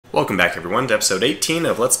Welcome back everyone to episode 18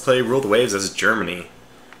 of Let's Play Rule the Waves as Germany.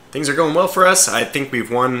 Things are going well for us. I think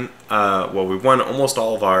we've won, we've won almost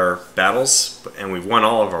all of our battles, and we've won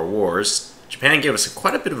all of our wars. Japan gave us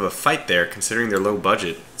quite a bit of a fight there, considering their low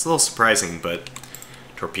budget. It's a little surprising, but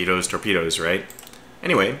torpedoes, torpedoes, right?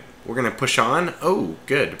 Anyway, we're going to push on. Oh,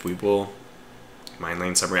 good. We will mine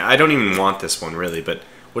lane submarine. I don't even want this one, really, but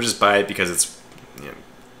we'll just buy it because it's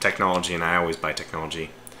technology, and I always buy technology.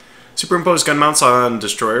 Superimposed gun mounts on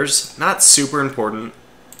destroyers, not super important.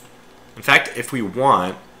 In fact, if we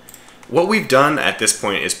want, what we've done at this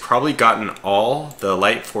point is probably gotten all the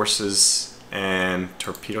light forces and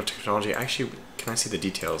torpedo technology. Actually, can I see the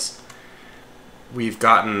details? We've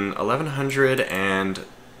gotten 1100 and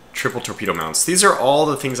triple torpedo mounts. These are all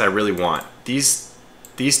the things I really want. These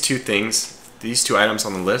two things, these two items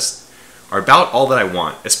on the list, are about all that I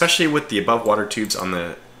want, especially with the above water tubes on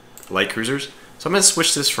the light cruisers. So I'm going to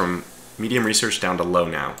switch this from medium research down to low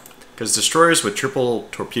now. Because destroyers with triple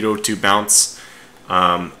torpedo tube mounts,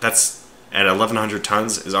 that's at 1100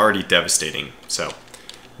 tons, is already devastating. So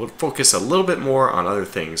we'll focus a little bit more on other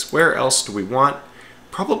things. Where else do we want?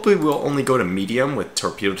 Probably we'll only go to medium with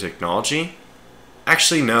torpedo technology.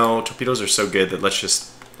 Actually, no, torpedoes are so good that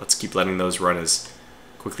let's keep letting those run as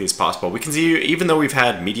quickly as possible. We can see, even though we've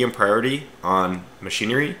had medium priority on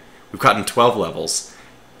machinery, we've gotten 12 levels.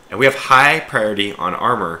 And we have high priority on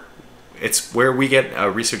armor. It's where we get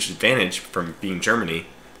a research advantage from being Germany.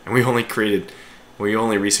 And we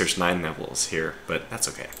only researched 9 levels here, but that's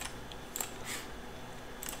okay.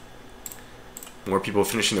 More people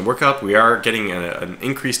finishing the workup. We are getting an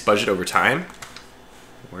increased budget over time.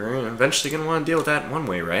 We're eventually going to want to deal with that one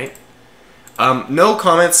way, right? No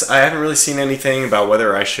comments. I haven't really seen anything about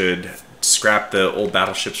whether I should scrap the old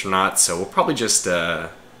battleships or not, so we'll probably just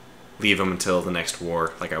leave them until the next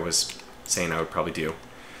war, like I was saying I would probably do.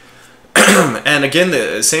 And again,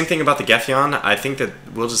 the same thing about the Gefion. I think that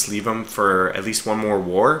we'll just leave them for at least one more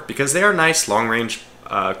war, because they are nice long-range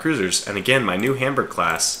cruisers. And again, my new Hamburg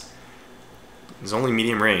class is only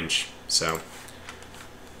medium range, so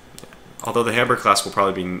although the Hamburg class will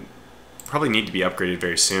probably need to be upgraded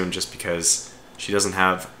very soon, just because she doesn't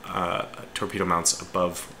have torpedo mounts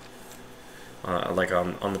above, like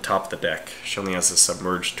on the top of the deck. She only has the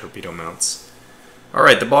submerged torpedo mounts.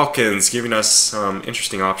 Alright, the Balkans, giving us some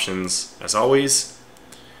interesting options, as always.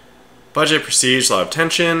 Budget, prestige, a lot of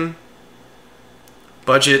tension.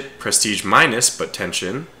 Budget, prestige minus, but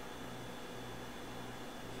tension.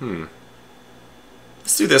 Let's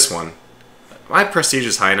do this one. My prestige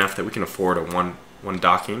is high enough that we can afford a one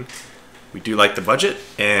docking. We do like the budget,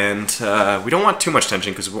 and we don't want too much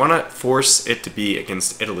tension because we want to force it to be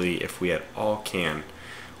against Italy if we at all can.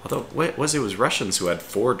 Although, it was Russians who had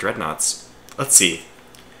 4 dreadnoughts. Let's see.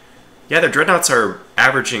 Yeah, their dreadnoughts are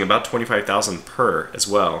averaging about 25,000 per as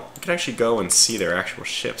well. We could actually go and see their actual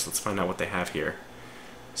ships. Let's find out what they have here.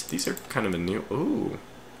 So these are kind of a new... Ooh,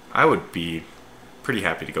 I would be pretty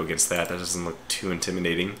happy to go against that. That doesn't look too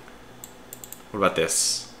intimidating. What about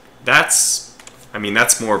this? That's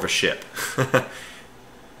more of a ship.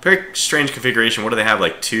 Very strange configuration. What do they have,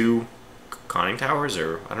 like 2 conning towers?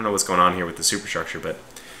 Or I don't know what's going on here with the superstructure, but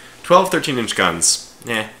 12, 13-inch guns.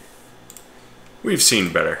 Yeah. We've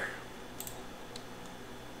seen better.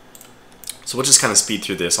 So we'll just kind of speed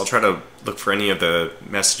through this. I'll try to look for any of the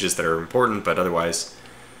messages that are important, but otherwise...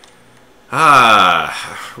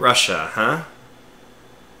 Ah, Russia, huh?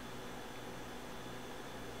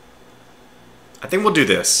 I think we'll do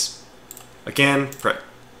this. Again,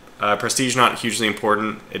 prestige not hugely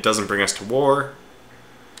important. It doesn't bring us to war.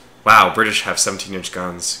 Wow, British have 17-inch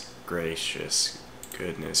guns. Gracious.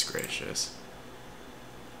 Goodness gracious.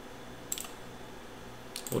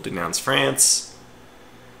 We'll denounce France.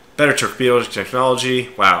 Better torpedo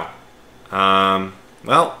technology. Wow.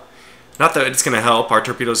 Well, not that it's going to help. Our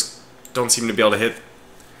torpedoes don't seem to be able to hit.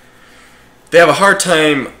 They have a hard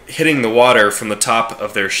time hitting the water from the top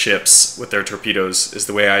of their ships with their torpedoes, is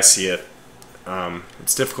the way I see it.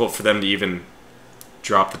 It's difficult for them to even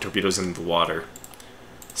drop the torpedoes into the water.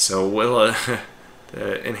 So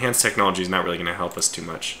the enhanced technology is not really going to help us too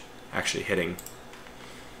much, actually hitting.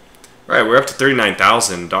 Alright, we're up to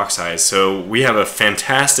 39,000 dock size, so we have a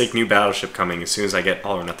fantastic new battleship coming as soon as I get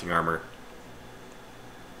all or nothing armor.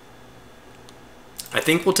 I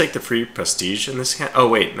think we'll take the free prestige in this hand. Oh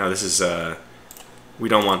wait, no, this is, we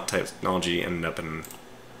don't want technology ending up in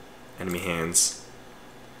enemy hands.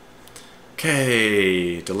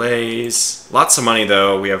 Okay, delays. Lots of money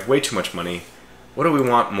though, we have way too much money. What do we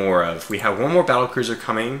want more of? We have 1 more battlecruiser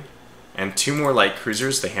coming, and 2 more light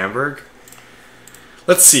cruisers, the Hamburg.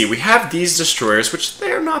 Let's see, we have these destroyers, which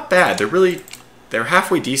they're not bad. They're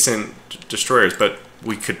halfway decent destroyers, but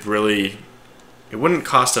we could really... It wouldn't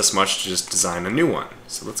cost us much to just design a new one.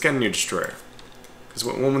 So let's get a new destroyer. Because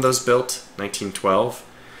when were those built? 1912?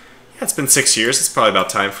 Yeah, it's been 6 years. It's probably about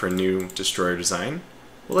time for a new destroyer design.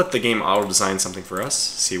 We'll let the game auto-design something for us.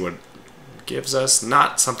 See what it gives us.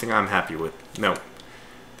 Not something I'm happy with. No.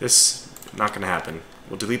 This, not going to happen.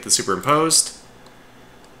 We'll delete the superimposed.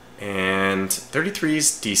 And 33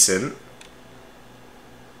 is decent.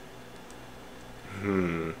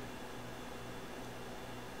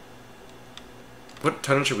 What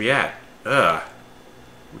tonnage are we at? Ugh.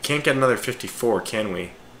 We can't get another 54, can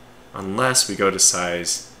we? Unless we go to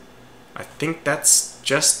size... I think that's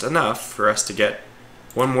just enough for us to get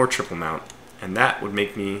one more triple mount. And that would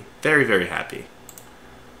make me very, very happy.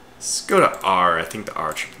 Let's go to R. I think the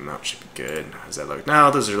R triple mount should be good. How does that look?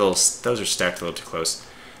 No, those are stacked a little too close.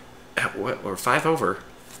 What? We're 5 over.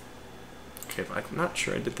 Okay, but I'm not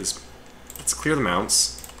sure I did this. Let's clear the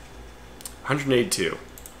mounts. 182.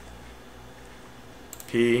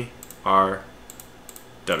 P, R,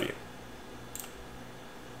 W.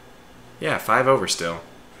 Yeah, 5 over still.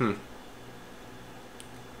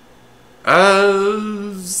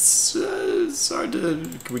 It's hard to...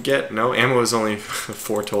 Can we get... No, ammo is only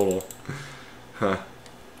 4 total. Huh.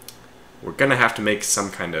 We're gonna have to make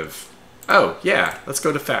some kind of... Oh, yeah, let's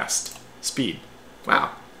go to fast. Speed.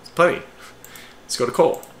 Wow, it's plenty. Let's go to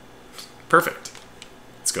coal. Perfect.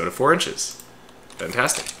 Let's go to 4 inches.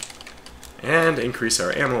 Fantastic. And increase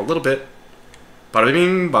our ammo a little bit. Bada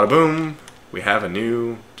bing, bada boom. We have a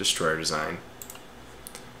new destroyer design.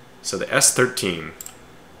 So the S-13.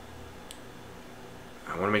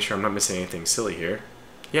 I want to make sure I'm not missing anything silly here.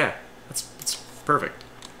 Yeah, that's perfect.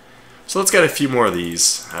 So let's get a few more of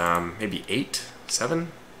these. Maybe 8,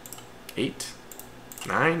 7, 8,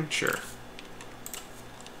 9, sure.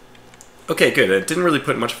 Okay, good. It didn't really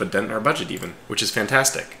put much of a dent in our budget even, which is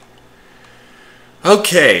fantastic.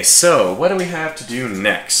 Okay, so what do we have to do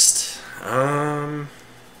next?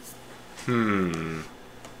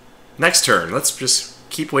 Next turn, let's just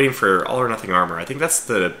keep waiting for all or nothing armor. I think that's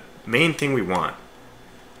the main thing we want.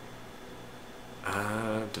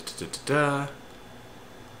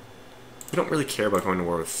 We don't really care about going to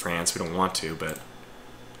war with France. We don't want to, but...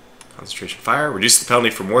 Concentration fire. Reduce the penalty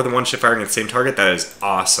for more than one ship firing at the same target. That is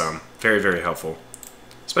awesome. Very, very helpful.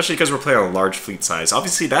 Especially because we're playing on a large fleet size.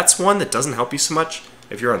 Obviously, that's one that doesn't help you so much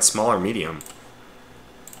if you're on small or medium.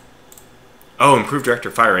 Oh, improved director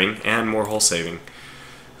firing and more hull saving.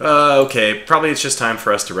 Okay, probably it's just time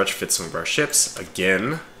for us to retrofit some of our ships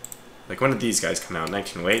again. Like, when did these guys come out?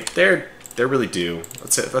 1908. They're really due.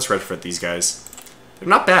 Let's retrofit these guys. They're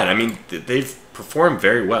not bad. I mean, they've performed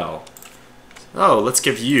very well. Oh, let's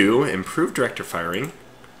give you improved director firing.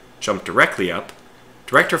 Jump directly up.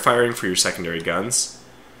 Director firing for your secondary guns.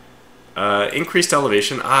 Increased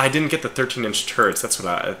elevation. I didn't get the 13-inch turrets. That's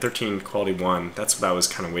what 13 quality 1. That's what I was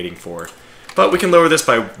kind of waiting for. But we can lower this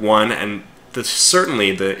by 1, and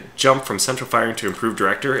certainly the jump from central firing to improved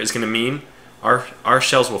director is going to mean our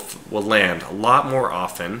shells will land a lot more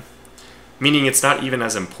often, meaning it's not even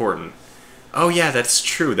as important. Oh yeah, that's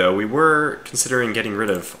true though. We were considering getting rid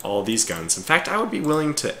of all these guns. In fact, I would be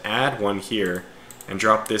willing to add one here and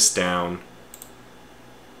drop this down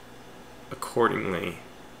accordingly.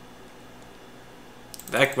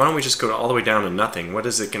 In fact, why don't we just go all the way down to nothing? What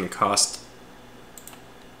is it going to cost?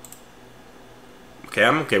 Okay,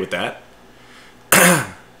 I'm okay with that.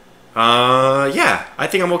 Yeah, I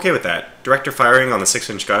think I'm okay with that. Director firing on the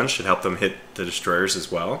 6-inch gun should help them hit the destroyers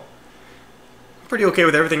as well. I'm pretty okay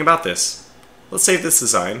with everything about this. Let's save this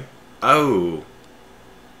design. Oh.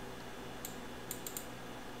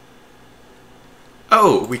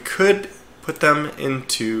 Oh, we could put them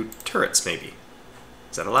into turrets, maybe.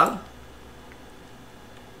 Is that allowed?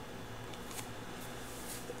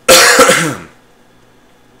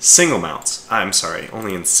 Single mounts. I'm sorry,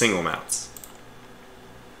 only in single mounts.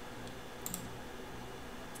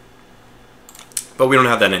 But we don't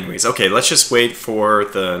have that anyways. Okay, let's just wait for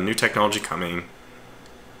the new technology coming.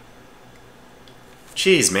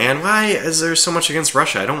 Jeez, man, why is there so much against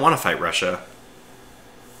Russia? I don't want to fight Russia.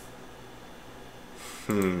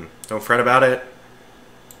 Don't fret about it.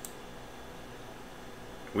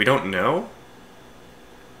 We don't know?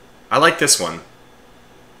 I like this one.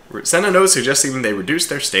 Send a note suggesting they reduce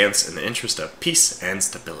their stance in the interest of peace and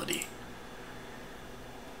stability.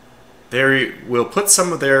 They will put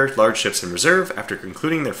some of their large ships in reserve after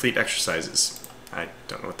concluding their fleet exercises. I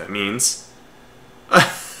don't know what that means.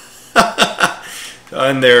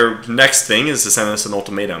 And their next thing is to send us an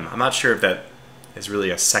ultimatum. I'm not sure if that is really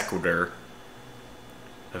a sequitur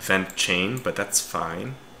event chain, but that's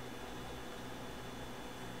fine.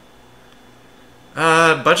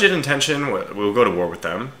 Budget intention, we'll go to war with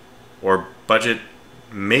them. Or budget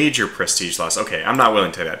major prestige loss. Okay, I'm not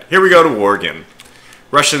willing to that. Here we go to war again.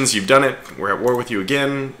 Russians, you've done it. We're at war with you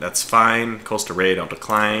again. That's fine. Coastal raid, I'll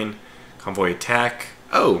decline. Convoy attack.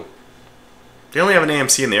 Oh, they only have an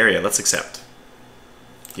AMC in the area. Let's accept.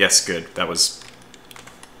 Yes, good. That was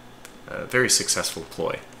a very successful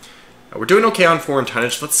ploy. We're doing okay on foreign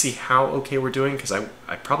tonnage. Let's see how okay we're doing, because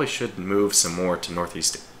I probably should move some more to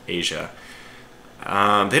Northeast Asia.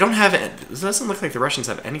 They don't have it. It doesn't look like the Russians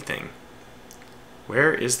have anything.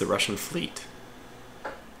 Where is the Russian fleet?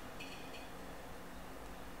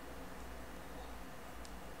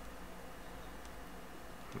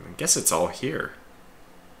 I guess it's all here.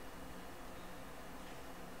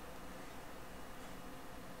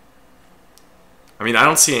 I mean, I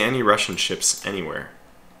don't see any Russian ships anywhere.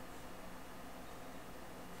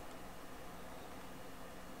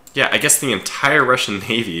 Yeah, I guess the entire Russian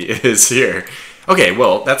Navy is here. Okay,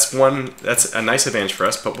 well, that's a nice advantage for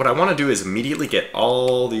us, but what I want to do is immediately get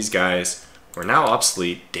all these guys who are now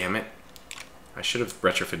obsolete. Damn it. I should have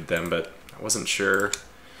retrofitted them, but I wasn't sure.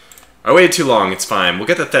 I waited too long, it's fine. We'll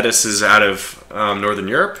get the Thetises out of Northern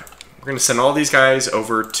Europe. We're going to send all these guys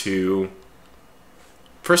over to...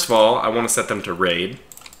 First of all, I want to set them to raid.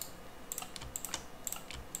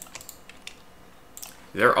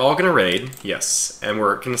 They're all going to raid, yes, and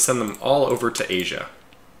we're going to send them all over to Asia.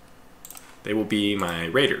 They will be my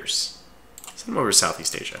raiders. Send them over to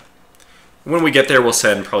Southeast Asia. When we get there, we'll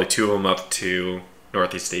send probably 2 of them up to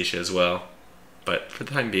Northeast Asia as well. But for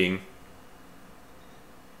the time being,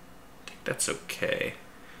 I think that's okay.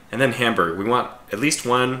 And then Hamburg. We want at least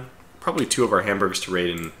 1, probably 2 of our Hamburgs to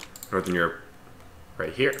raid in Northern Europe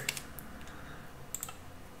right here.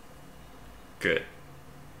 Good.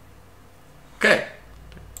 Okay.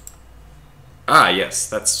 Ah, yes,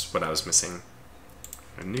 that's what I was missing.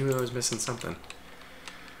 I knew I was missing something.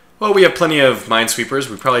 Well, we have plenty of minesweepers.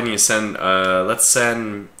 We probably need to send, let's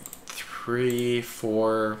send 3,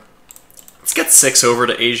 4... Let's get 6 over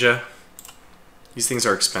to Asia. These things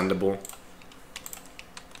are expendable.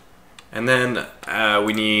 And then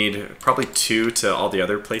we need probably 2 to all the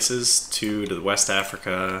other places. 2 to the West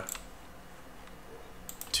Africa.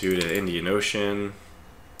 2 to the Indian Ocean.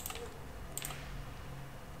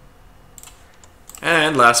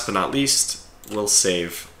 And last but not least, we'll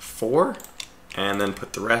save 4 and then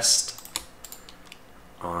put the rest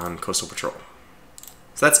on Coastal Patrol.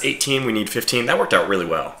 So that's 18, we need 15. That worked out really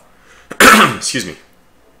well. Excuse me.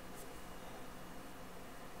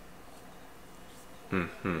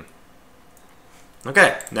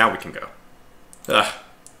 Okay, now we can go. Ugh.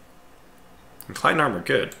 Inclined armor,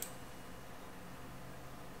 good.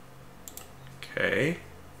 Okay.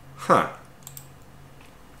 Huh.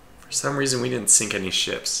 For some reason we didn't sink any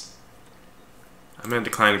ships. I'm going to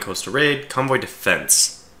decline coastal raid. Convoy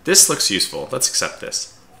defense. This looks useful. Let's accept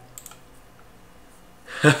this.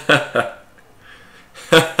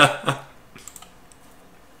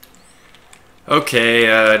 Okay,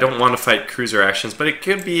 I don't want to fight cruiser actions, but it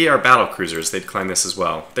could be our battle cruisers. They decline this as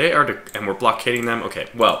well. They are, and we're blockading them. Okay,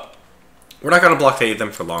 well, we're not going to blockade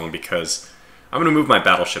them for long because I'm going to move my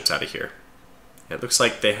battleships out of here. It looks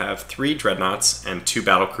like they have 3 dreadnoughts and 2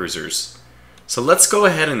 battle cruisers. So let's go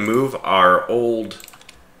ahead and move our old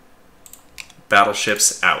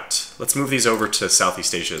battleships out. Let's move these over to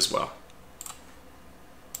Southeast Asia as well.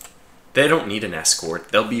 They don't need an escort.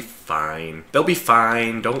 They'll be fine. They'll be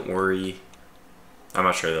fine. Don't worry. I'm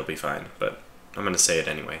not sure they'll be fine, but I'm going to say it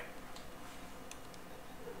anyway.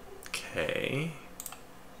 Okay.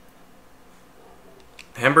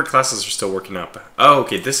 Hamburg classes are still working up. Oh,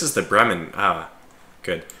 okay, this is the Bremen. Ah,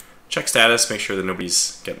 good. Check status, make sure that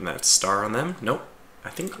nobody's getting that star on them. Nope. I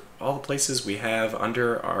think all the places we have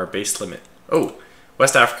under our base limit. Oh,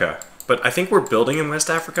 West Africa. But I think we're building in West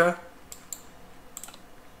Africa.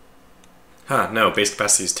 Huh, no, base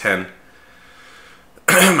capacity is 10.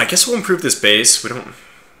 I guess we'll improve this base. We don't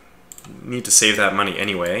need to save that money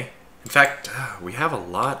anyway. In fact, we have a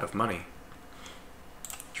lot of money.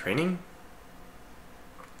 Training?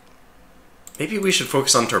 Maybe we should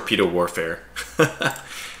focus on torpedo warfare.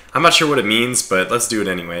 I'm not sure what it means, but let's do it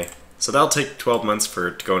anyway. So that'll take 12 months for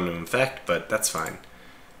it to go into effect, but that's fine.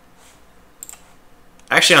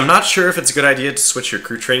 Actually, I'm not sure if it's a good idea to switch your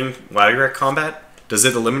crew training while you're at combat. Does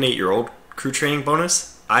it eliminate your old crew training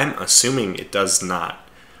bonus? I'm assuming it does not,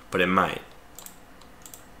 but it might.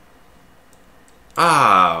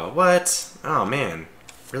 Ah, what? Oh man,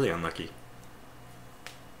 really unlucky.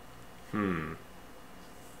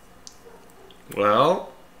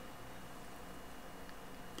 Well,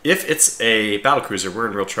 if it's a battlecruiser, we're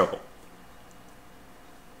in real trouble.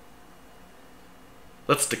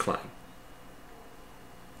 Let's decline.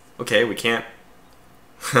 okay, we can't.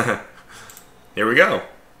 Here we go.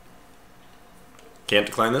 Can't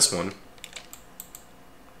decline this one.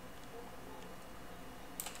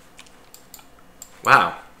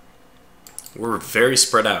 Wow. We're very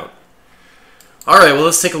spread out. Alright, well,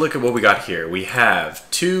 let's take a look at what we got here. We have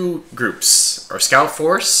two groups. Our scout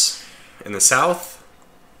force in the south.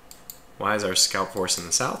 Why is our scout force in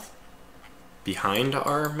the south? Behind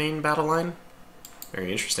our main battle line?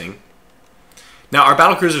 Very interesting. Now, our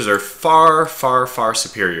battlecruisers are far, far, far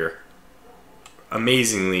superior.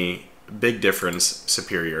 Amazingly big difference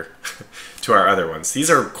superior to our other ones. These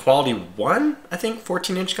are quality 1, I think,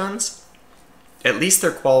 14-inch guns. At least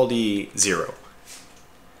they're quality 0.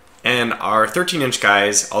 And our 13-inch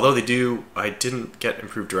guys, although they do, I didn't get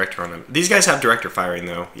improved director on them. These guys have director firing,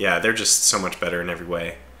 though. Yeah, they're just so much better in every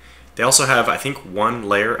way. They also have, I think, 1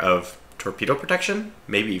 layer of torpedo protection,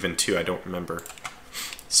 maybe even 2, I don't remember.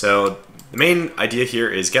 So the main idea here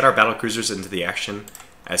is get our battlecruisers into the action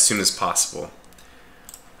as soon as possible.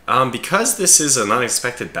 Because this is an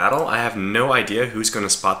unexpected battle, I have no idea who's going to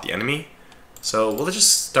spot the enemy. So we'll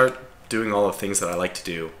just start doing all the things that I like to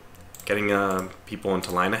do. Getting people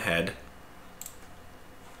into line ahead.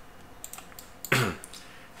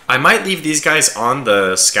 I might leave these guys on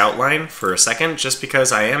the scout line for a second, just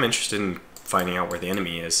because I am interested in finding out where the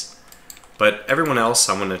enemy is. But everyone else,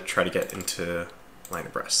 I'm going to try to get into line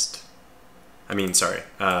abreast. I mean, sorry,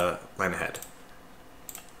 line ahead.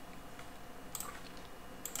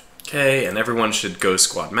 Okay, and everyone should go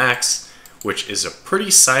squad max, which is a pretty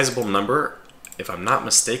sizable number, if I'm not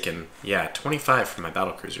mistaken. Yeah, 25 for my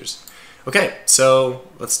battlecruisers. Okay, so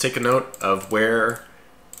let's take a note of where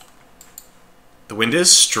the wind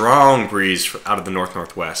is. Strong breeze out of the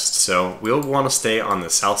north-northwest, so we'll want to stay on the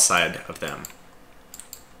south side of them.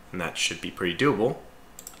 And that should be pretty doable.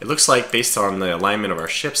 It looks like, based on the alignment of our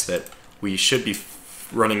ships, that we should be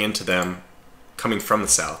running into them coming from the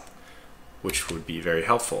south, which would be very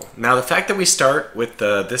helpful. Now, the fact that we start with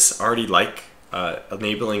this already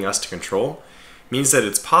enabling us to control means that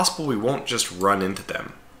it's possible we won't just run into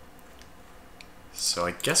them. So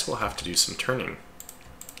I guess we'll have to do some turning.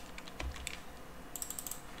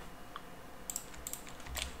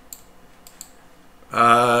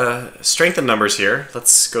 Strength in numbers here.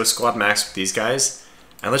 Let's go squad max with these guys,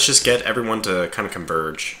 and let's just get everyone to kind of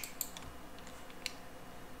converge.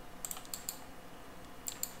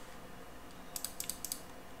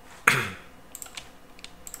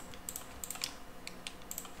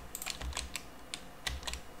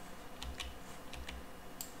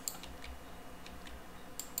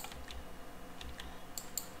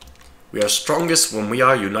 We are strongest when we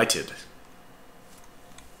are united.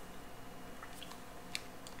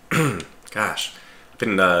 Gosh, I've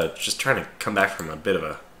been just trying to come back from a bit of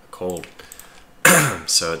a cold,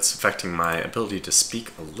 so it's affecting my ability to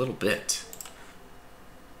speak a little bit.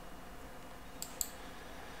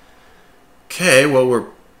 Okay, well, we're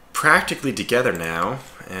practically together now,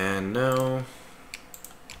 and no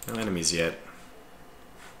enemies yet.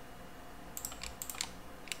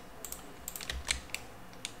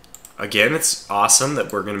 Again, it's awesome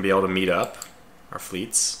that we're going to be able to meet up our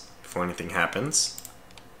fleets before anything happens.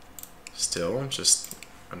 Still, just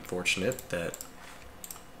unfortunate that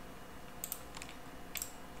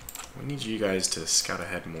we need you guys to scout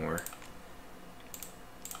ahead more.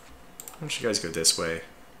 Why don't you guys go this way?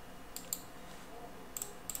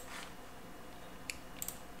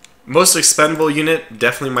 Most expendable unit,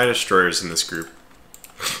 definitely my destroyers in this group.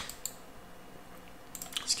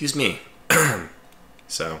 Excuse me.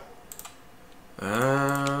 So,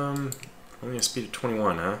 only a speed of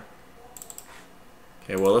 21, huh?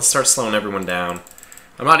 Okay, well, let's start slowing everyone down.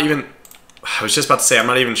 I was just about to say, I'm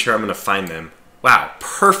not even sure I'm going to find them. Wow,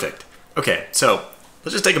 perfect. Okay, so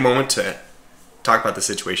let's just take a moment to talk about the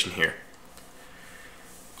situation here.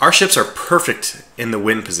 Our ships are perfect in the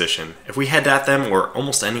wind position. If we head at them or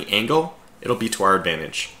almost any angle, it'll be to our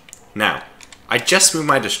advantage. Now, I just moved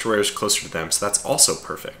my destroyers closer to them, so that's also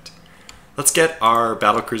perfect. Let's get our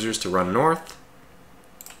battlecruisers to run north.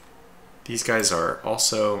 These guys are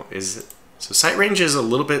also... So sight range is a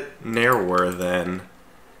little bit narrower than...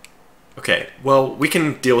 Okay, well, we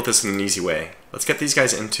can deal with this in an easy way. Let's get these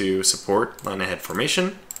guys into support line ahead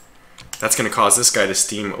formation. That's going to cause this guy to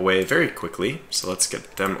steam away very quickly, so let's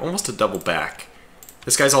get them almost to double back.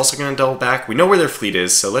 This guy's also going to double back. We know where their fleet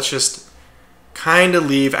is, so let's just kind of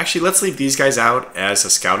leave... Actually, let's leave these guys out as a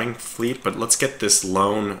scouting fleet, but let's get this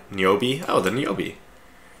lone Niobe. Oh, the Niobe.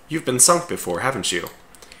 You've been sunk before, haven't you?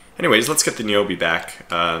 Anyways, let's get the Niobe back.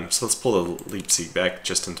 So let's pull the Leipzig back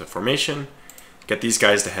just into formation. Get these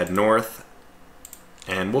guys to head north.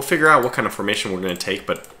 and we'll figure out what kind of formation we're going to take.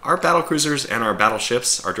 But our battle cruisers and our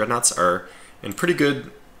battleships, our dreadnoughts, are in pretty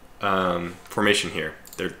good formation here.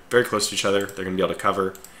 They're very close to each other. They're going to be able to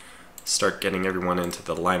cover, start getting everyone into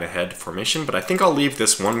the line ahead formation. But I think I'll leave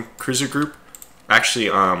this one cruiser group actually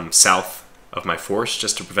south of my force,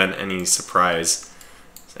 just to prevent any surprises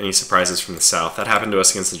from the south. That happened to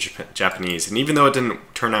us against the Japanese, and even though it didn't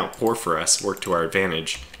turn out poor for us, worked to our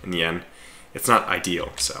advantage in the end, it's not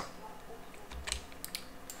ideal. So,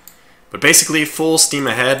 but basically full steam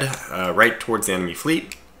ahead, right towards the enemy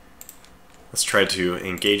fleet. Let's try to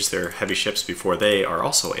engage their heavy ships before they are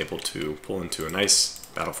also able to pull into a nice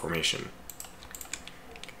battle formation.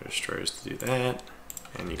 Get destroyers to do that,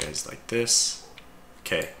 and you guys like this.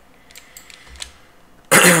 Okay.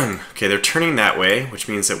 Okay, they're turning that way, which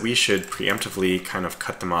means that we should preemptively kind of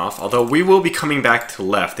cut them off. Although we will be coming back to the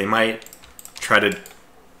left. They might try to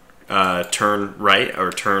turn right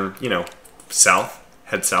or turn, you know, south,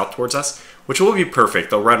 head south towards us, which will be perfect.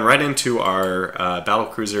 They'll run right into our battle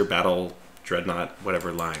cruiser, battle dreadnought,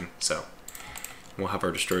 whatever line. So we'll have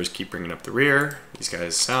our destroyers keep bringing up the rear. These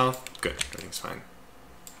guys south. Good, everything's fine.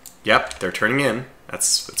 Yep, they're turning in.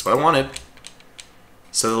 That's what I wanted.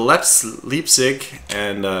 So the Leipzig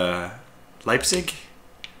and Leipzig,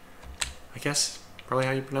 I guess, probably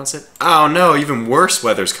how you pronounce it. Oh no, even worse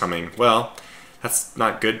weather's coming. Well, that's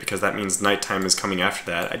not good because that means nighttime is coming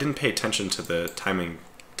after that. I didn't pay attention to the time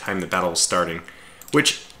the battle was starting,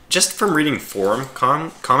 which just from reading forum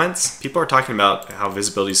comments, people are talking about how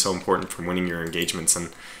visibility is so important for winning your engagements, and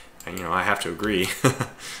you know, I have to agree.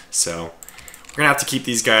 So we're gonna have to keep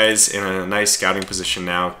these guys in a nice scouting position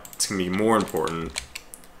now. It's gonna be more important.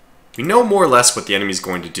 We know more or less what the enemy's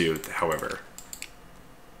going to do, however.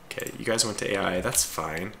 Okay, you guys went to AI, that's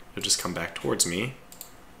fine. You'll just come back towards me.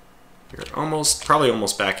 You're probably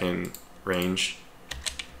almost back in range.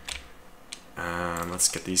 Let's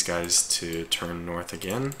get these guys to turn north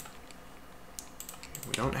again.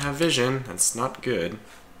 We don't have vision, that's not good.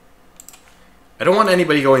 I don't want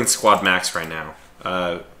anybody going squad max right now.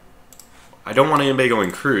 I don't want anybody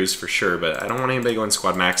going cruise for sure, but I don't want anybody going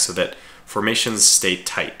squad max so that formations stay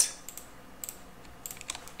tight.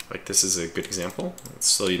 Like this is a good example. Let's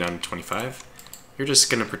slow you down to 25. You're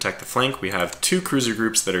just going to protect the flank. We have two cruiser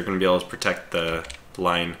groups that are going to be able to protect the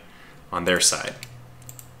line on their side.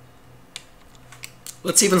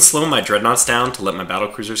 Let's even slow my dreadnoughts down to let my battle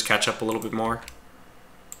cruisers catch up a little bit more.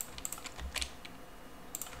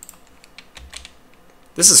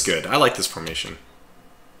 This is good. I like this formation.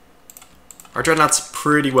 Our dreadnought's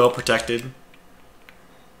pretty well protected.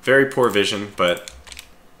 Very poor vision, but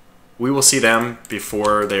we will see them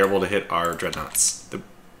before they are able to hit our dreadnoughts. The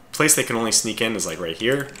place they can only sneak in is like right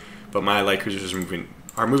here, but my light cruisers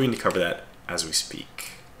are moving to cover that as we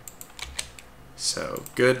speak. So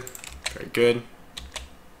good, very good.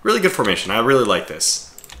 Really good formation. I really like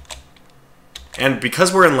this. And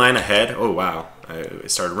because we're in line ahead, oh wow, it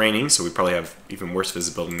started raining, so we probably have even worse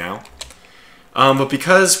visibility now. But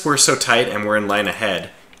because we're so tight and we're in line ahead,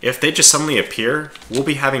 if they just suddenly appear, we'll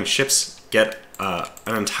be having ships get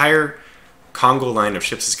an entire Congo line of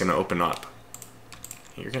ships is going to open up.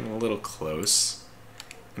 You're getting a little close.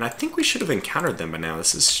 And I think we should have encountered them by now.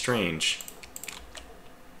 This is strange.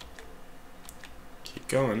 Keep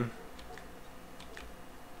going.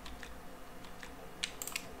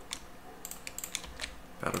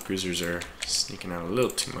 Battle cruisers are sneaking out a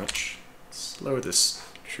little too much. Let's lower this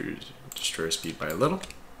destroyer speed by a little.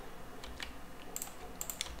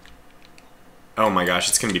 Oh my gosh,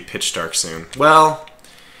 it's going to be pitch dark soon. Well,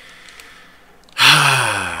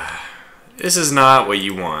 this is not what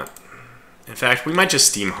you want. In fact, we might just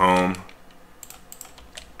steam home.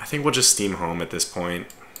 I think we'll just steam home at this point.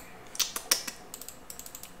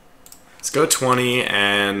 Let's go 20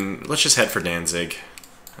 and let's just head for Danzig.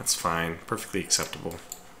 That's fine. Perfectly acceptable.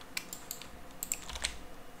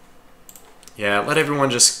 Yeah, let everyone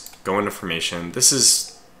just go into formation. This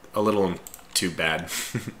is a little too bad.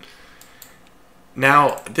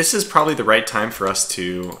 Now, this is probably the right time for us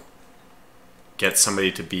to get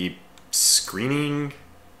somebody to be screening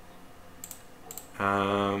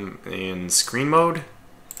in screen mode.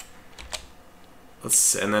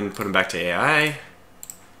 And then put them back to AI.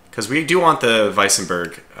 Because we do want the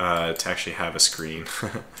Weissenberg to actually have a screen.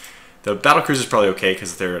 The battlecruiser is probably okay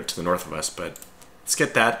because they're to the north of us, but let's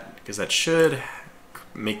get that because that should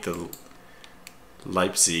make the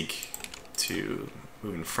Leipzig to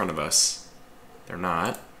move in front of us. They're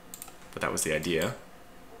not, but that was the idea.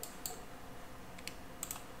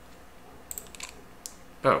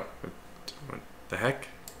 Oh, what the heck?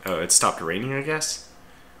 Oh, it stopped raining, I guess?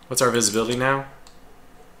 What's our visibility now?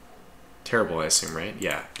 Terrible, I assume, right?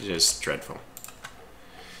 Yeah, just dreadful.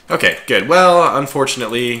 Okay, good. Well,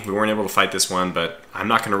 unfortunately, we weren't able to fight this one, but I'm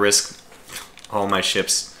not going to risk all my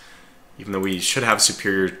ships, even though we should have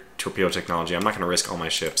superior torpedo technology. I'm not going to risk all my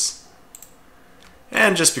ships.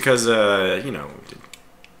 And just because, you know,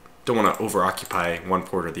 don't want to over-occupy one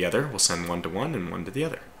port or the other, we'll send one to one and one to the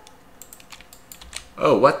other.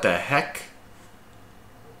 Oh, what the heck?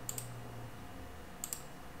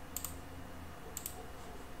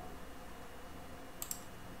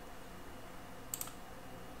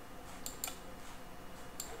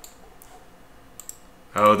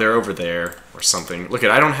 Oh, they're over there or something. Look,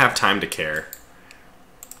 I don't have time to care.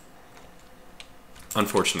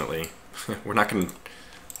 Unfortunately. We're not going to...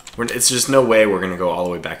 It's just no way we're going to go all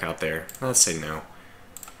the way back out there. Let's say no.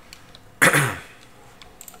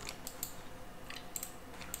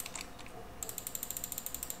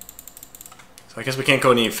 So I guess we can't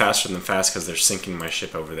go any faster than fast because they're sinking my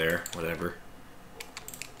ship over there. Whatever.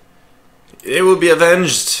 They will be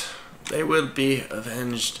avenged. They will be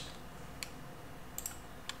avenged.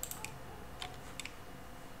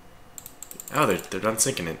 Oh, they're done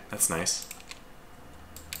sinking it. That's nice.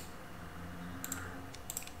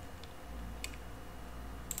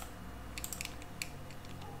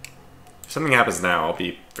 If something happens now, I'll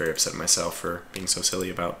be very upset at myself for being so silly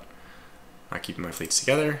about not keeping my fleets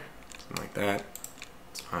together. Something like that.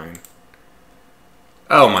 It's fine.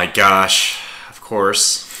 Oh my gosh. Of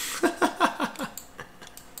course.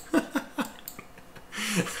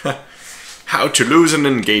 How to lose an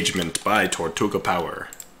engagement by Tortuga power.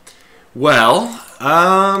 Well,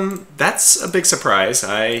 that's a big surprise.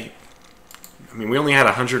 I mean, we only had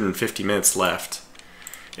 150 minutes left.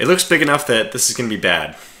 It looks big enough that this is going to be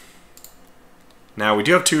bad. Now, we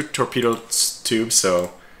do have 2 torpedo tubes,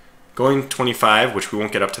 so going 25, which we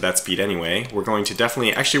won't get up to that speed anyway, we're going to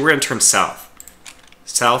definitely... Actually, we're going to turn south.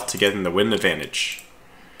 South to get in the wind advantage.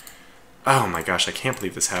 Oh my gosh, I can't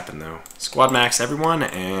believe this happened, though. Squad max everyone,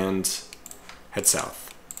 and head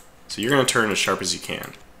south. So you're going to turn as sharp as you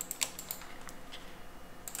can.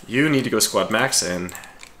 You need to go squad max and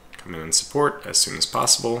come in and support as soon as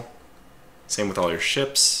possible. Same with all your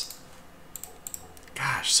ships.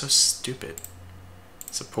 Gosh, so stupid.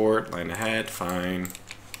 Support, line ahead, fine.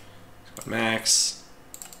 Squad max.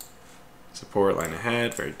 Support, line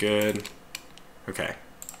ahead, very good. Okay.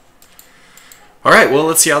 Alright, well,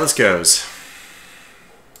 let's see how this goes.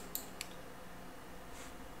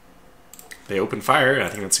 They open fire. I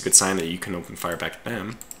think that's a good sign that you can open fire back at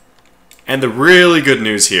them. And the really good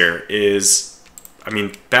news here is, I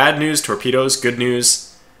mean, bad news, torpedoes, good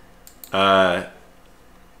news, I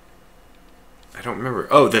don't remember.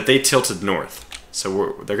 Oh, that they tilted north.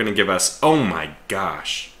 So they're going to give us, oh my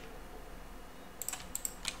gosh.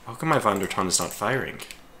 How come my Von der Tann is not firing?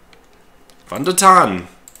 Von der Tann!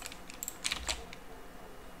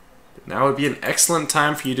 Now would be an excellent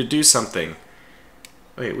time for you to do something.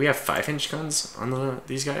 Wait, we have 5-inch guns on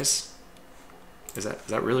these guys? Is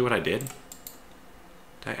that really what I did?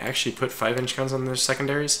 Did I actually put 5-inch guns on their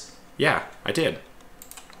secondaries? Yeah, I did.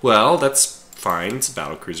 Well, that's fine. It's a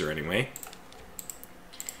battlecruiser anyway.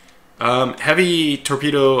 Heavy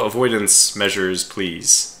torpedo avoidance measures,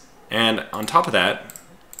 please. And on top of that,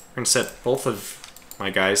 we're going to set both of my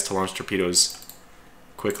guys to launch torpedoes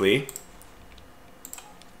quickly.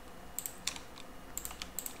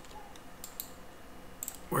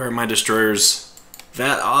 Where are my destroyers?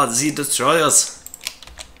 Where are the destroyers?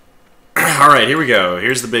 Alright, here we go.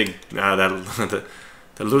 Here's the big... the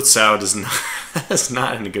Lutzow is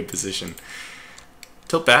not in a good position.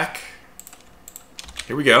 Tilt back.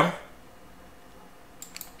 Here we go.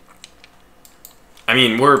 I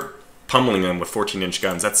mean, we're pummeling them with 14-inch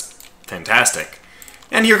guns. That's fantastic.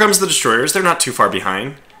 And here comes the destroyers. They're not too far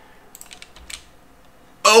behind.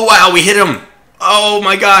 Oh, wow, we hit them! Oh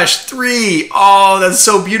my gosh, 3! Oh, that's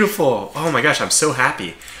so beautiful. Oh my gosh, I'm so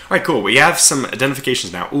happy. All right, cool. We have some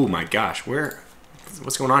identifications now. Oh my gosh,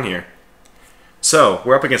 what's going on here? So,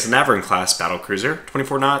 we're up against a Naval class battlecruiser,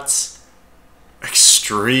 24 knots,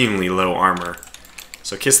 extremely low armor.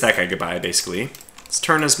 So kiss that guy goodbye, basically. Let's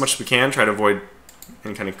turn as much as we can, try to avoid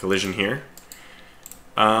any kind of collision here.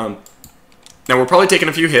 Now, we're probably taking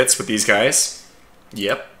a few hits with these guys.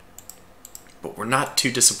 Yep. But we're not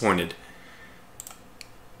too disappointed.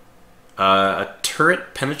 A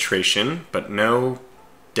turret penetration, but no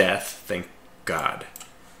death, thank God.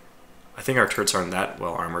 I think our turrets aren't that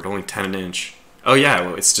well armored, only 10-inch. Oh yeah,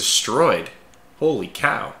 well, it's destroyed. Holy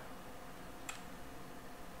cow.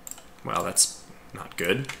 Well, that's not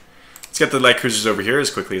good. Let's get the light cruisers over here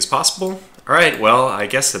as quickly as possible. Alright, well, I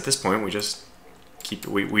guess at this point we just keep...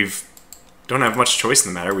 We've don't have much choice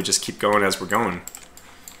in the matter, we just keep going as we're going.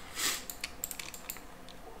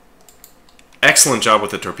 Excellent job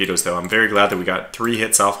with the torpedoes, though. I'm very glad that we got 3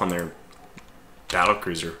 hits off on their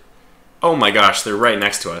battlecruiser. Oh my gosh, they're right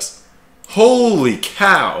next to us. Holy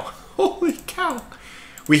cow! Holy cow!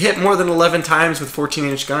 We hit more than 11 times with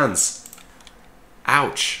 14-inch guns.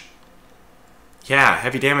 Ouch. Yeah,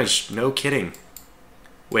 heavy damage, no kidding.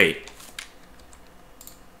 Wait.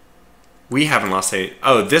 We haven't lost a...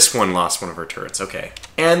 Oh, this one lost one of our turrets, okay.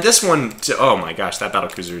 And this one... Oh my gosh, that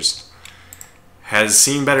battlecruiser's... has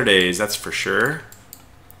seen better days, that's for sure.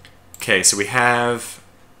 Okay, so we have...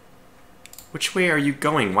 Which way are you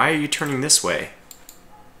going? Why are you turning this way?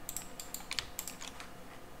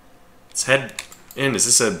 Let's head in. Is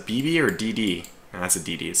this a BB or DD? No, that's a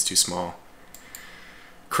DD. It's too small.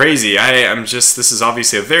 Crazy. I'm just... This is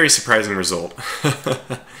obviously a very surprising result.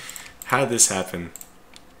 How did this happen?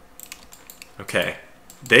 Okay.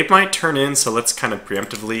 They might turn in, so let's kind of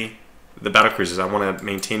preemptively... The battlecruisers, I want to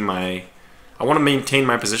maintain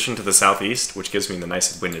my position to the southeast, which gives me the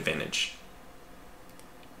nice wind advantage.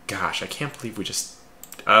 Gosh, I can't believe we just...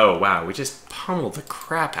 Oh, wow. We just pummeled the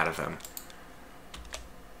crap out of them.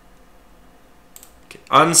 Okay.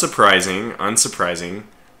 Unsurprising. Unsurprising.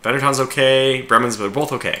 Vanderton's okay. Bremen's, they're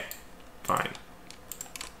both okay. Fine.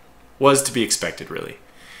 Was to be expected, really.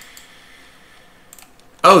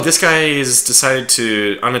 Oh, this guy has decided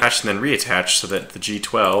to unattach and then reattach so that the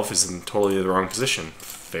G12 is in totally the wrong position.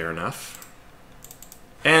 Fair enough.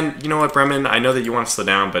 And you know what, Bremen? I know that you want to slow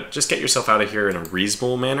down, but just get yourself out of here in a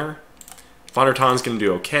reasonable manner. Von der Tann's going to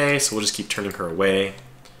do okay, so we'll just keep turning her away.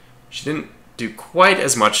 She didn't do quite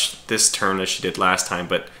as much this turn as she did last time,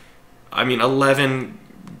 but I mean, 11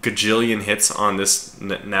 gajillion hits on this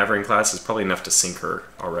Navarine class is probably enough to sink her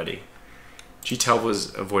already. G12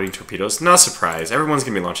 was avoiding torpedoes. No surprise. Everyone's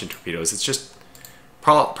going to be launching torpedoes. It's just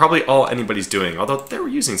probably all anybody's doing, although they were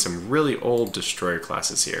using some really old destroyer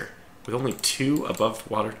classes here, with only 2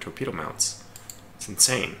 above-water torpedo mounts. It's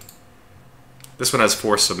insane. This one has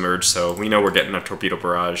 4 submerged, so we know we're getting a torpedo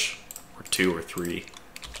barrage, or 2, or 3,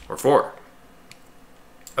 or 4.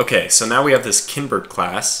 Okay, so now we have this Kinberg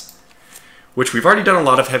class, which we've already done a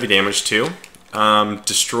lot of heavy damage to.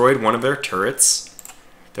 Destroyed one of their turrets.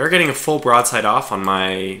 They're getting a full broadside off on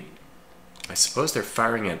my... I suppose they're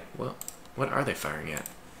firing at... Well, what are they firing at?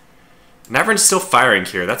 Navarine's still firing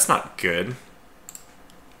here. That's not good.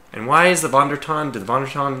 And why is the Von der Tann... Did the Von der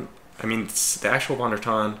Tann... I mean, the actual Von der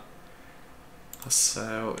Tann...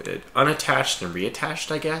 So, unattached and reattached,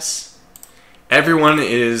 I guess? Everyone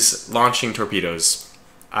is launching torpedoes.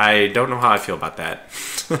 I don't know how I feel about that.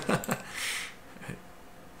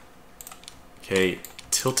 Okay,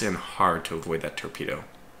 tilt in hard to avoid that torpedo.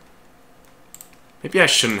 Maybe I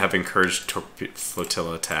shouldn't have encouraged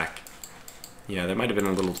flotilla attack. Yeah, that might have been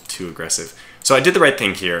a little too aggressive. So I did the right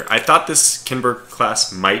thing here. I thought this Kinberg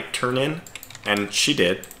class might turn in, and she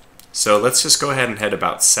did. So let's just go ahead and head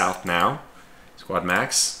about south now, Squad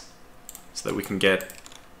Max, so that we can get,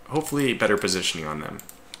 hopefully, better positioning on them.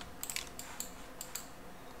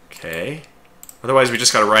 Okay. Otherwise, we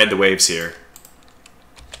just gotta ride the waves here.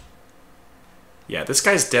 Yeah, this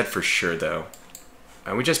guy's dead for sure, though.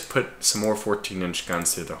 And we just put some more 14-inch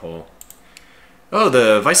guns through the hole. Oh,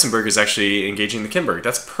 the Weissenberg is actually engaging the Kinberg.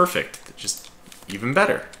 That's perfect. Just even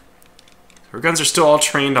better. Her guns are still all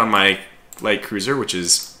trained on my light cruiser, which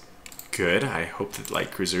is good. I hope that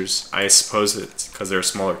light cruisers, I suppose that because they're a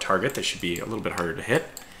smaller target, they should be a little bit harder to hit.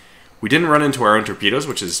 We didn't run into our own torpedoes,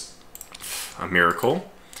 which is a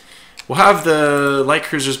miracle. We'll have the light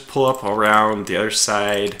cruisers pull up around the other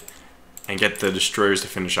side and get the destroyers to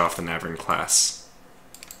finish off the Navarine class.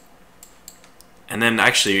 And then,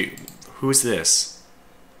 actually, who's this?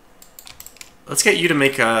 Let's get you to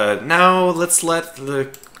make a... No, let's let the...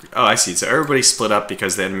 Oh, I see. So everybody split up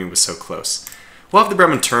because the enemy was so close. We'll have the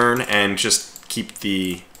Bremen turn and just keep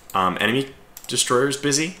the enemy destroyers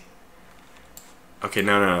busy. Okay,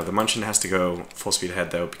 no. The Munchen has to go full speed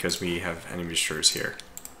ahead, though, because we have enemy destroyers here.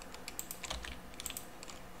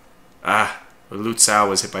 Ah, Lutzau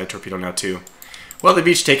was hit by a torpedo now, too. Well, they've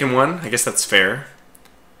each taken one. I guess that's fair.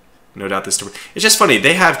 No doubt this... It's just funny.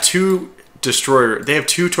 They have 2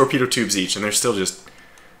 torpedo tubes each, and they're still just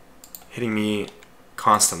hitting me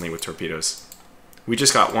constantly with torpedoes. We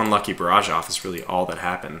just got one lucky barrage off is really all that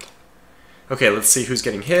happened. Okay, let's see who's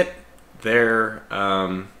getting hit. Their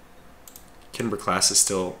Kinberg class is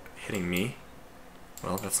still hitting me.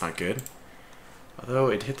 Well, that's not good. Although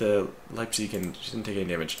it hit the Leipzig and she didn't take any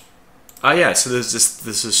damage. Ah, yeah, so there's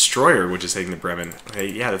this destroyer which is hitting the Bremen. Okay,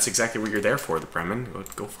 yeah, that's exactly what you're there for, the Bremen.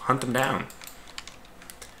 Go hunt them down.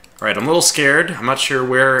 Alright, I'm a little scared. I'm not sure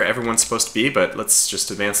where everyone's supposed to be, but let's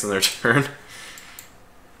just advance on their turn.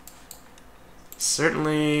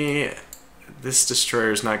 Certainly, This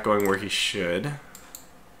destroyer is not going where he should.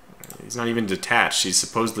 He's not even detached. He's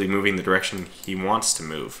supposedly moving the direction he wants to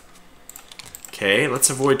move. Okay, let's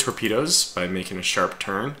avoid torpedoes by making a sharp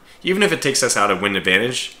turn. Even if it takes us out of wind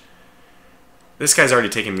advantage, this guy's already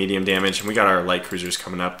taken medium damage, and we got our light cruisers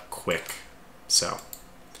coming up quick. So,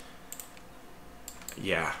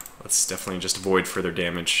 yeah, let's definitely just avoid further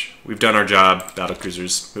damage. We've done our job. Battle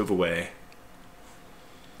cruisers, move away.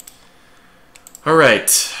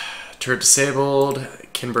 Alright, turret disabled.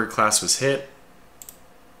 Kinberg class was hit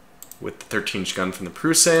with the 13-inch gun from the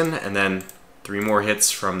Prusen, and then 3 more hits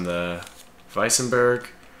from the Weissenberg,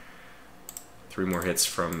 3 more hits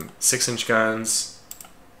from 6-inch guns,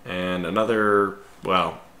 and another,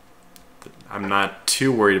 well, I'm not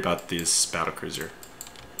too worried about this battlecruiser.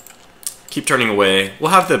 Keep turning away. We'll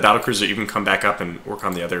have the battlecruiser even come back up and work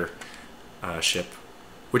on the other ship,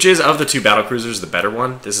 which is, of the 2 battlecruisers, the better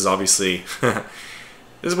one. This is obviously,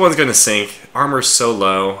 this one's going to sink. Armor's so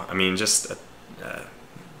low. I mean, just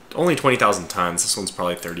only 20,000 tons. This one's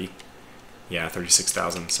probably 30. Yeah,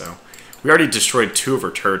 36,000, so. We already destroyed 2 of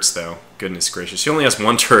her turrets, though. Goodness gracious. She only has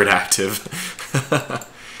 1 turret active.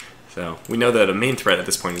 So, we know that a main threat at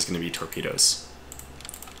this point is going to be torpedoes.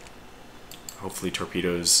 Hopefully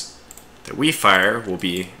torpedoes that we fire will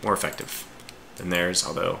be more effective than theirs,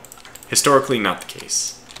 although historically not the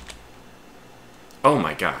case. Oh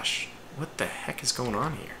my gosh. What the heck is going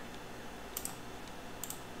on here?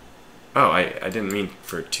 Oh, I didn't mean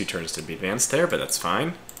for 2 turns to be advanced there, but that's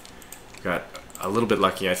fine. Got a little bit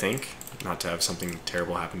lucky, I think, not to have something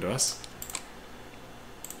terrible happen to us.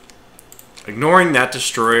 Ignoring that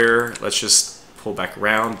destroyer, let's just pull back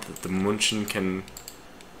around. The München can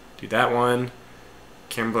do that one.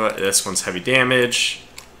 Kimba, this one's heavy damage.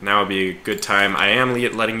 Now would be a good time. I am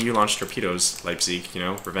letting you launch torpedoes, Leipzig, you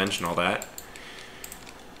know, revenge and all that.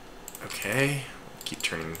 Okay, keep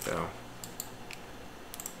turning though.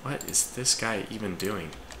 What is this guy even doing?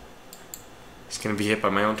 He's gonna be hit by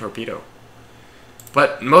my own torpedo.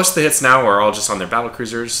 But most of the hits now are all just on their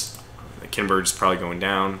battlecruisers. The Kinberg's probably going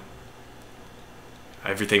down.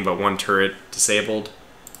 Everything but 1 turret disabled.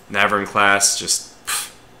 Naval class, just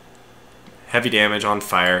heavy damage on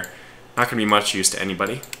fire. Not going to be much use to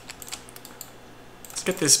anybody. Let's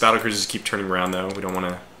get this battlecruisers to keep turning around, though. We don't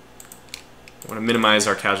want to minimize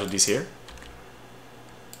our casualties here.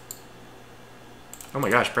 Oh my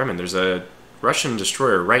gosh, Bremen, there's a Russian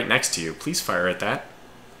destroyer right next to you. Please fire at that.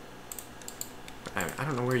 I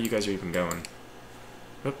don't know where you guys are even going.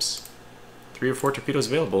 Oops. 3 or 4 torpedoes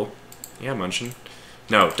available. Yeah, München.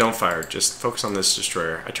 No, don't fire. Just focus on this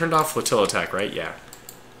destroyer. I turned off flotilla attack, right? Yeah.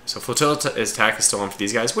 So flotilla attack is still on for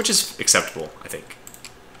these guys, which is acceptable, I think.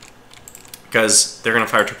 Because they're going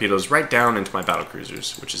to fire torpedoes right down into my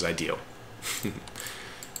battlecruisers, which is ideal.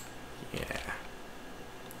 Yeah.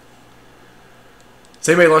 Is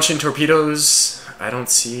anybody launching torpedoes? I don't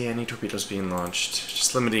see any torpedoes being launched.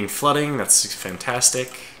 Just limiting flooding. That's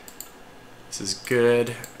fantastic. This is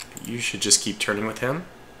good. You should just keep turning with him.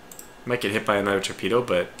 Might get hit by another torpedo,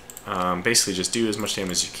 but basically just do as much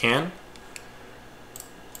damage as you can.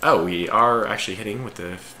 Oh, we are actually hitting with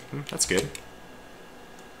the... that's good.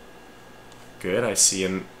 Good, I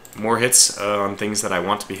see more hits on things that I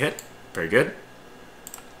want to be hit. Very good.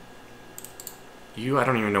 You, I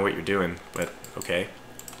don't even know what you're doing, but okay.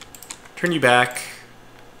 Turn you back.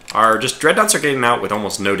 Our just dreadnoughts are getting out with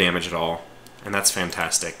almost no damage at all, and that's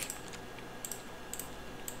fantastic.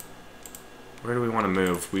 Where do we want to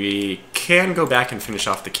move? We can go back and finish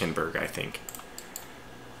off the Kinberg, I think.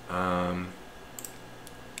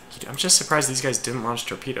 I'm just surprised these guys didn't launch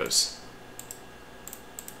torpedoes.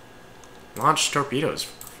 Launch torpedoes,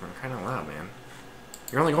 for crying out loud, man.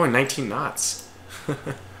 You're only going 19 knots.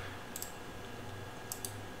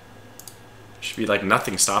 Should be like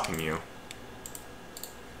nothing stopping you.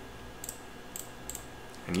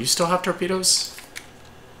 And you still have torpedoes?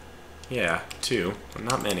 Yeah, 2, but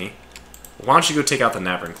not many. Why don't you go take out the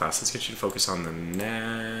Navarin class? Let's get you to focus on the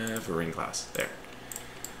Navarin class. There.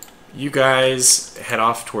 You guys head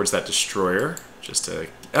off towards that destroyer. Just to...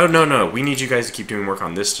 oh, no, no. We need you guys to keep doing work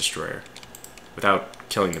on this destroyer. Without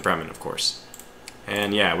killing the Bremen, of course.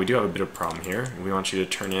 And yeah, we do have a bit of a problem here. We want you to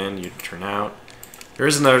turn in, you to turn out. There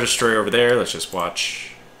is another destroyer over there. Let's just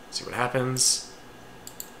watch. See what happens.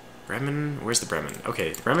 Bremen? Where's the Bremen?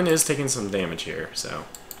 Okay, the Bremen is taking some damage here, so...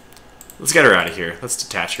 let's get her out of here. Let's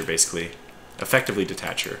detach her, basically. Effectively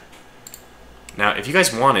detach her. Now, if you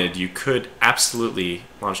guys wanted, you could absolutely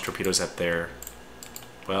launch torpedoes at their...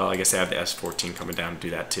 well, I guess they have the S-14 coming down to do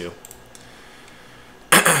that, too.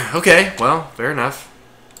 Okay, well, fair enough.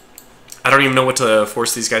 I don't even know what to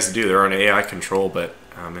force these guys to do. They're on AI control, but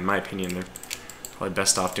in my opinion, they're Probably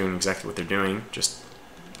best off doing exactly what they're doing, just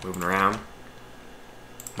moving around.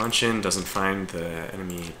 Munchin doesn't find the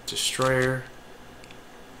enemy destroyer.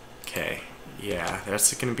 Okay, yeah,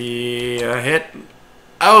 that's gonna be a hit.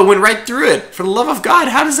 Oh, it went right through it! For the love of God,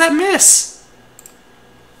 how does that miss?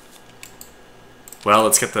 Well,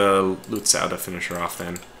 let's get the loots out to finish her off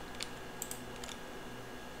then.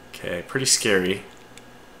 Okay, pretty scary.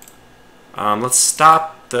 Let's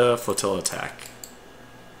stop the flotilla attack.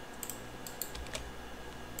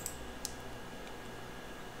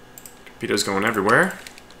 Torpedoes going everywhere.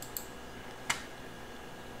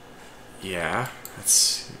 Yeah,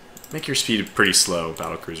 let's make your speed pretty slow,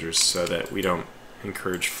 battlecruisers, so that we don't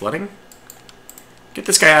encourage flooding. Get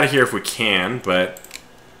this guy out of here if we can, but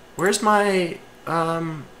where's my,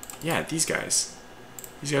 yeah, these guys.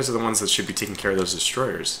 These guys are the ones that should be taking care of those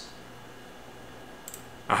destroyers.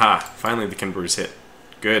 Aha, finally the Kinber's hit.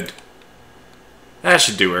 Good. That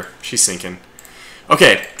should do her. She's sinking.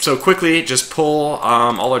 Okay, so quickly, just pull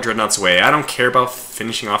all our dreadnoughts away. I don't care about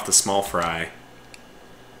finishing off the small fry.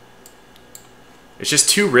 It's just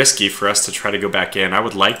too risky for us to try to go back in. I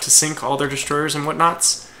would like to sink all their destroyers and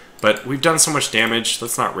whatnots, but we've done so much damage,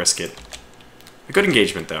 let's not risk it. A good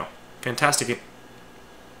engagement, though. Fantastic.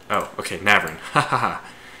 Oh, okay, Navrin. Ha ha ha.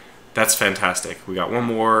 That's fantastic. We got one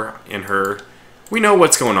more in her. We know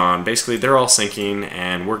what's going on. Basically, they're all sinking,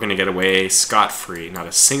 and we're going to get away scot-free. Not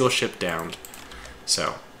a single ship downed.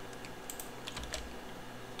 So.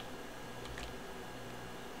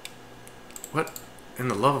 What in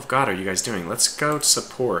the love of God are you guys doing? Let's go to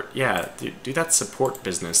support. Yeah, do that support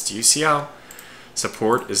business. Do you see how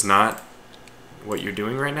support is not what you're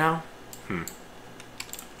doing right now?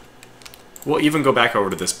 We'll even go back over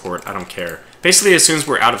to this port. I don't care. Basically, as soon as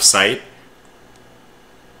we're out of sight,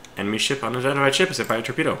 enemy ship, unidentified ship is hit by a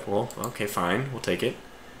torpedo. Well, okay, fine. We'll take it.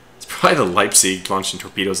 It's probably the Leipzig launching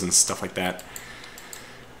torpedoes and stuff like that.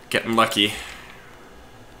 Getting lucky.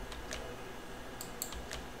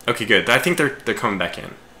 Okay, good. I think they're coming back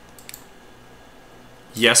in.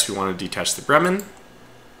 Yes, we want to detach the Bremen,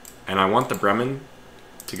 and I want the Bremen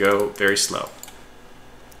to go very slow.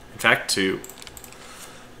 In fact, to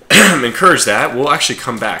encourage that, we'll actually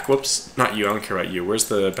come back. Whoops, not you. I don't care about you. Where's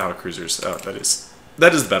the battlecruisers? Oh, that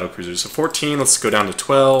is the battlecruisers. So 14. Let's go down to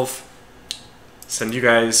 12. Send you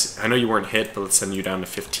guys. I know you weren't hit, but let's send you down to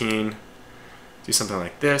 15. Do something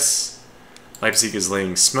like this. Leipzig is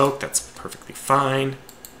laying smoke. That's perfectly fine.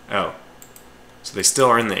 Oh, so they still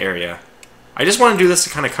are in the area. I just want to do this to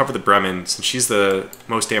kind of cover the Bremen, since she's the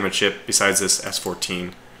most damaged ship besides this S-14.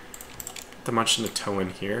 Get the Munchin to tow in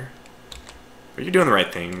here. But you're doing the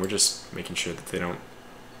right thing. We're just making sure that they don't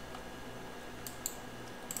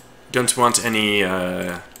want any,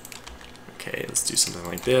 okay, let's do something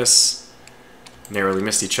like this. Narrowly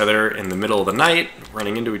missed each other in the middle of the night.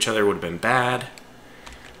 Running into each other would have been bad.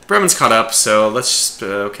 Bremen's caught up, so let's just,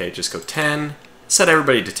 okay, just go 10. Set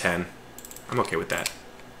everybody to 10. I'm okay with that.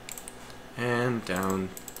 And down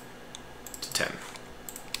to 10.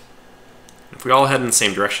 If we all head in the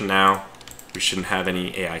same direction now, we shouldn't have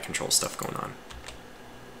any AI control stuff going on.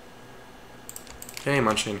 Okay,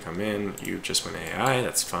 Munchin, come in. You just went AI,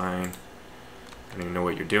 that's fine. I don't even know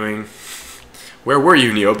what you're doing. Where were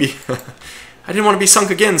you, Niobe? I didn't want to be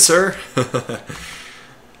sunk again, sir.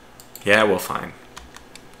 Yeah, well, fine.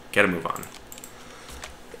 Gotta move on.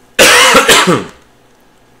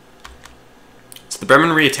 So the Bremen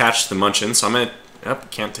reattached the Munchin, so I'm gonna... Oh,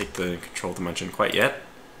 can't take the control of the Munchin quite yet.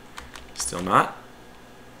 Still not.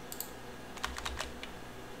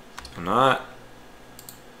 Still not.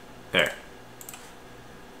 There.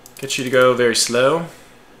 Get you to go very slow.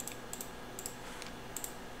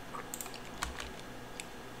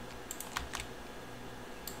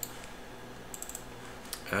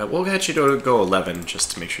 We'll get you to go 11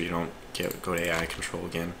 just to make sure you don't go to AI control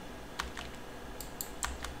again.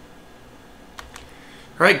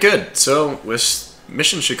 Alright, good. So, this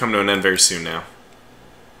mission should come to an end very soon now.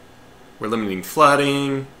 We're limiting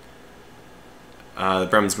flooding. The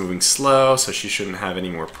Bremen's moving slow, so she shouldn't have any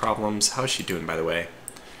more problems. How is she doing, by the way?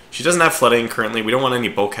 She doesn't have flooding currently. We don't want any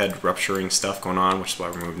bulkhead rupturing stuff going on, which is why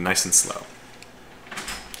we're moving nice and slow.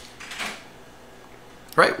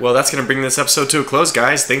 Right, well, that's going to bring this episode to a close,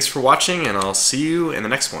 guys. Thanks for watching, and I'll see you in the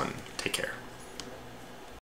next one. Take care.